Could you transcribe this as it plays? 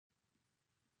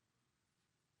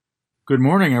Good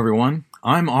morning, everyone.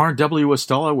 I'm R.W.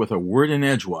 Estella with a word in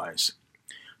Edgewise.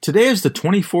 Today is the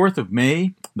 24th of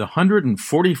May, the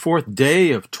 144th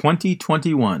day of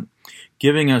 2021,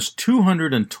 giving us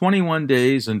 221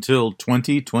 days until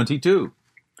 2022.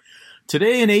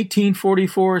 Today in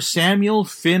 1844, Samuel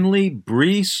Finley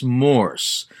Breese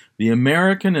Morse, the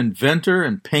American inventor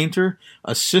and painter,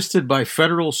 assisted by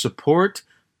federal support,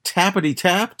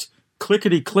 tappity-tapped,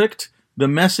 clickety-clicked, the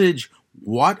message,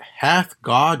 "What hath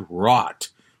God wrought?"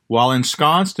 while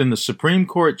ensconced in the Supreme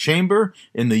Court chamber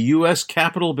in the U.S.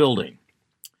 Capitol building.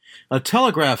 A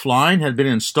telegraph line had been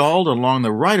installed along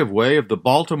the right-of-way of the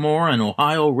Baltimore and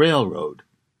Ohio Railroad.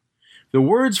 The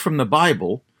words from the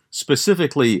Bible,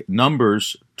 specifically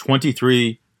Numbers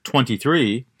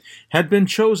 23:23, had been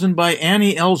chosen by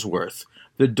Annie Ellsworth,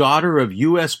 the daughter of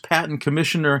U.S. Patent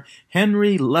Commissioner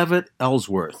Henry Leavitt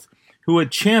Ellsworth, who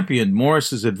had championed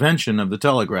Morse's invention of the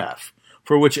telegraph,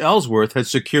 for which Ellsworth had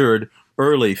secured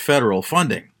early federal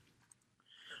funding.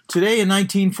 Today in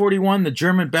 1941, the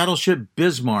German battleship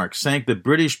Bismarck sank the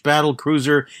British battle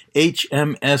cruiser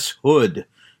HMS Hood,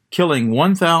 killing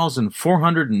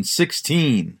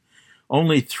 1,416.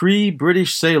 Only 3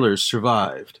 British sailors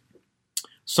survived.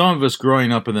 Some of us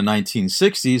growing up in the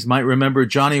 1960s might remember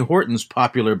Johnny Horton's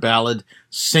popular ballad,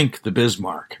 "Sink the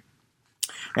Bismarck."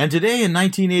 And today in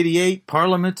 1988,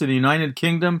 Parliament in the United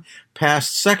Kingdom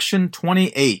passed Section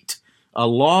 28, a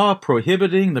law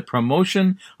prohibiting the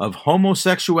promotion of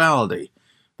homosexuality.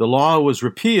 The law was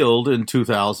repealed in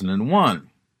 2001.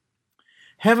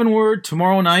 Heavenward,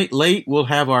 tomorrow night late, we'll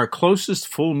have our closest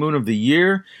full moon of the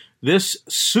year. This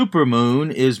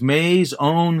supermoon is May's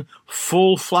own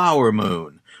full flower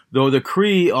moon, though the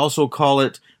Cree also call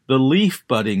it the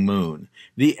leaf-budding moon,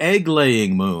 the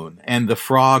egg-laying moon, and the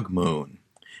frog moon.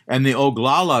 And the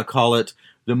Oglala call it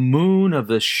the moon of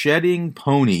the shedding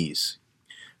ponies.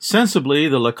 Sensibly,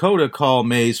 the Lakota call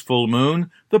May's full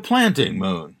moon the planting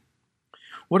moon.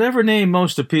 Whatever name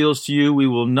most appeals to you, we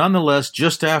will nonetheless,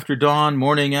 just after dawn,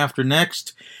 morning after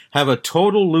next, have a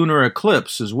total lunar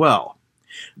eclipse as well.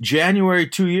 January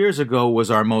 2 years ago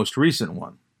was our most recent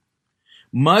one.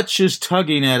 Much is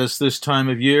tugging at us this time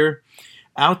of year.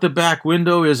 Out the back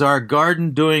window is our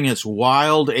garden doing its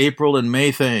wild April and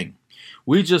May thing.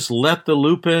 We just let the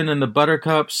lupin and the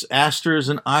buttercups, asters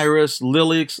and iris,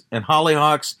 lilies and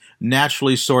hollyhocks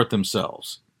naturally sort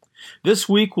themselves. This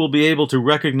week we'll be able to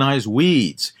recognize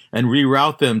weeds and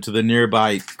reroute them to the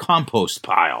nearby compost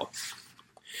pile.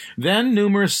 Then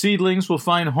numerous seedlings will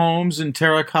find homes in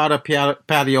terracotta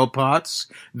patio pots,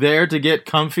 there to get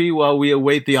comfy while we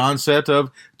await the onset of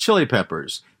chili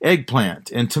peppers, eggplant,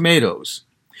 and tomatoes.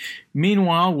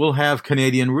 Meanwhile, we'll have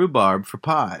Canadian rhubarb for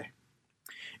pie.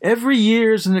 Every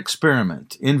year is an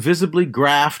experiment, invisibly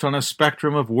graphed on a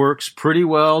spectrum of works pretty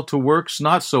well to works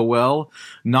not so well,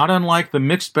 not unlike the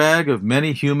mixed bag of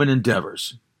many human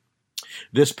endeavors.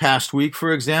 This past week,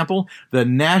 for example, the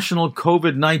national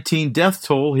COVID-19 death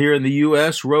toll here in the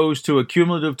U.S. rose to a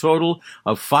cumulative total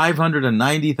of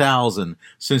 590,000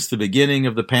 since the beginning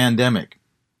of the pandemic.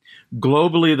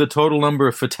 Globally, the total number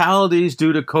of fatalities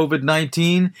due to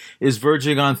COVID-19 is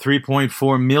verging on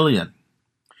 3.4 million.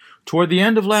 Toward the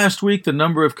end of last week, the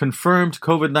number of confirmed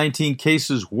COVID-19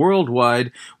 cases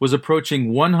worldwide was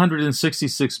approaching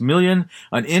 166 million,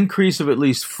 an increase of at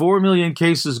least 4 million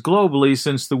cases globally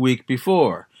since the week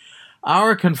before.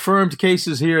 Our confirmed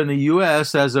cases here in the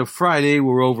U.S. as of Friday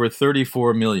were over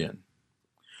 34 million.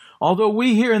 Although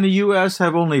we here in the U.S.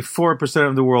 have only 4%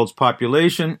 of the world's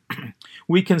population,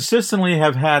 we consistently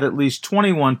have had at least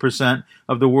 21%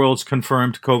 of the world's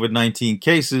confirmed COVID-19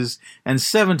 cases and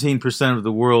 17% of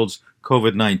the world's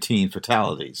COVID-19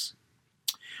 fatalities.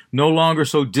 No longer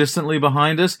so distantly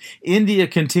behind us, India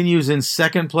continues in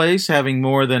second place, having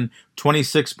more than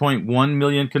 26.1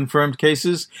 million confirmed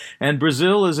cases, and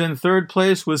Brazil is in third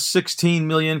place with 16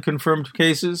 million confirmed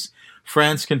cases.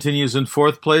 France continues in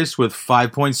fourth place with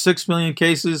 5.6 million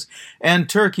cases, and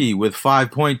Turkey, with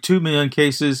 5.2 million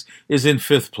cases, is in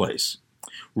fifth place.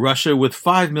 Russia, with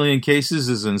 5 million cases,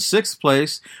 is in sixth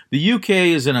place. The UK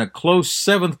is in a close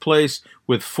seventh place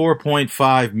with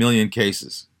 4.5 million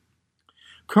cases.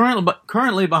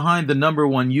 Currently behind the number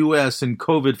one U.S. in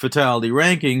COVID fatality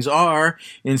rankings are,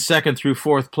 in second through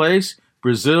fourth place,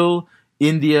 Brazil,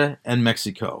 India, and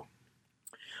Mexico.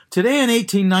 Today in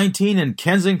 1819 in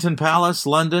Kensington Palace,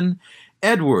 London,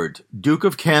 Edward, Duke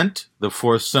of Kent, the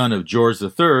fourth son of George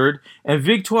III, and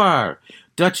Victoire,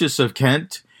 Duchess of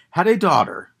Kent, had a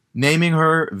daughter, naming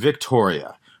her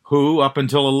Victoria, who, up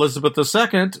until Elizabeth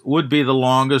II, would be the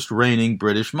longest reigning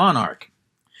British monarch.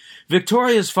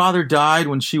 Victoria's father died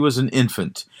when she was an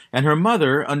infant, and her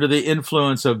mother, under the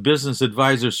influence of business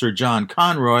advisor Sir John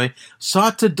Conroy,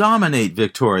 sought to dominate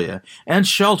Victoria and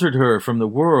sheltered her from the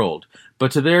world.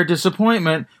 But to their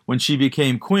disappointment, when she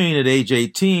became queen at age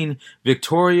 18,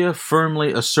 Victoria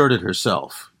firmly asserted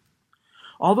herself.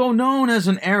 Although known as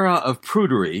an era of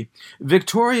prudery,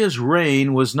 Victoria's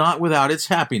reign was not without its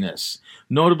happiness,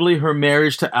 notably her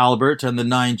marriage to Albert and the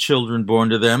 9 children born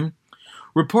to them.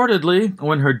 Reportedly,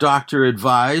 when her doctor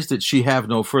advised that she have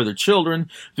no further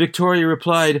children, Victoria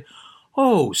replied,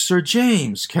 "Oh, Sir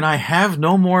James, can I have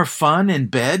no more fun in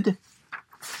bed?"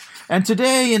 And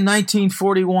today, in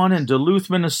 1941, in Duluth,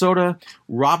 Minnesota,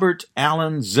 Robert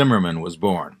Allen Zimmerman was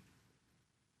born.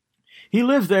 He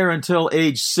lived there until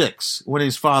age 6, when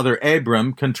his father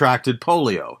Abram contracted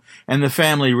polio, and the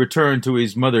family returned to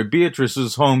his mother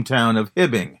Beatrice's hometown of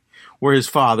Hibbing, where his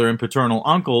father and paternal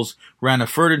uncles ran a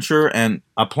furniture and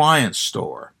appliance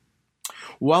store.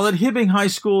 While at Hibbing High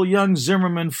School, young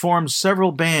Zimmerman formed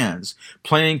several bands,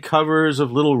 playing covers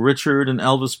of Little Richard and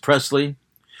Elvis Presley.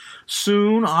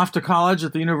 Soon, off to college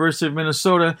at the University of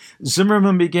Minnesota,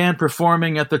 Zimmerman began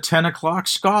performing at the 10 O'Clock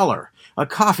Scholar, a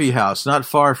coffee house not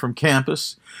far from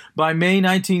campus. By May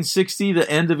 1960, the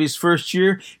end of his first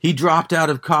year, he dropped out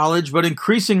of college, but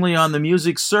increasingly on the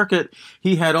music circuit,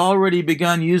 he had already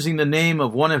begun using the name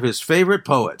of one of his favorite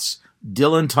poets,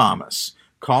 Dylan Thomas,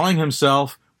 calling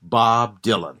himself Bob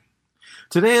Dylan.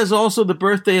 Today is also the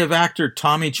birthday of actor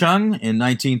Tommy Chung in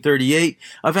 1938,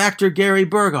 of actor Gary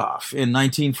Berghoff in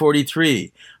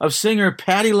 1943, of singer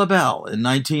Patti LaBelle in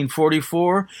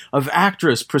 1944, of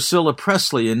actress Priscilla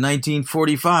Presley in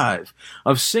 1945,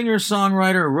 of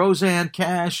singer-songwriter Roseanne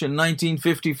Cash in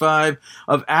 1955,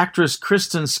 of actress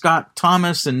Kristen Scott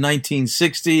Thomas in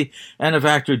 1960, and of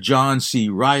actor John C.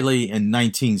 Reilly in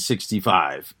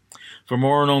 1965. From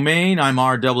Orono, Maine, I'm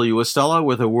R.W. Estella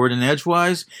with a word in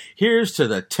Edgewise. Here's to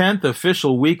the 10th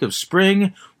official week of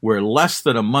spring. We're less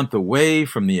than a month away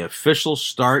from the official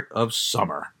start of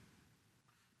summer.